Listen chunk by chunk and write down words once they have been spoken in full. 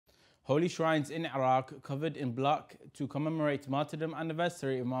Holy shrines in Iraq covered in black to commemorate martyrdom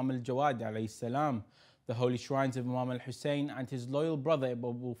anniversary of Imam Al-Jawad alayhi salam. The holy shrines of Imam Al-Hussein and his loyal brother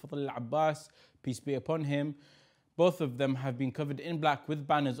al-Fadl al-Abbas, peace be upon him, both of them have been covered in black with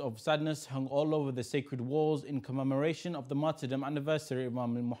banners of sadness hung all over the sacred walls in commemoration of the martyrdom anniversary of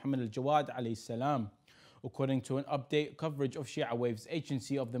Imam Mohammed Al-Jawad alayhi salam. According to an update coverage of Shia Waves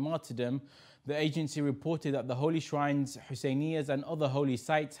Agency of the martyrdom, the agency reported that the holy shrines, husseiniyas and other holy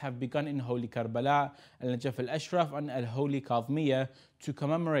sites have begun in Holy Karbala, Al-Najaf, al-Ashraf and Holy Kadhimiya to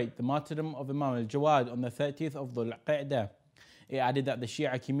commemorate the martyrdom of Imam Al-Jawad on the 30th of Thul Qida. It added that the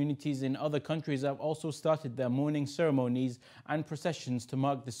Shia communities in other countries have also started their mourning ceremonies and processions to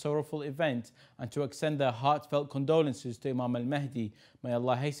mark the sorrowful event and to extend their heartfelt condolences to Imam Al-Mahdi. May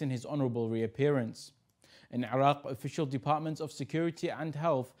Allah hasten his honourable reappearance. In Iraq, official departments of security and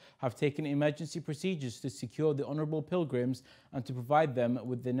health have taken emergency procedures to secure the honourable pilgrims and to provide them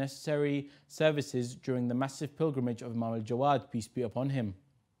with the necessary services during the massive pilgrimage of Imam Al-Jawad, peace be upon him.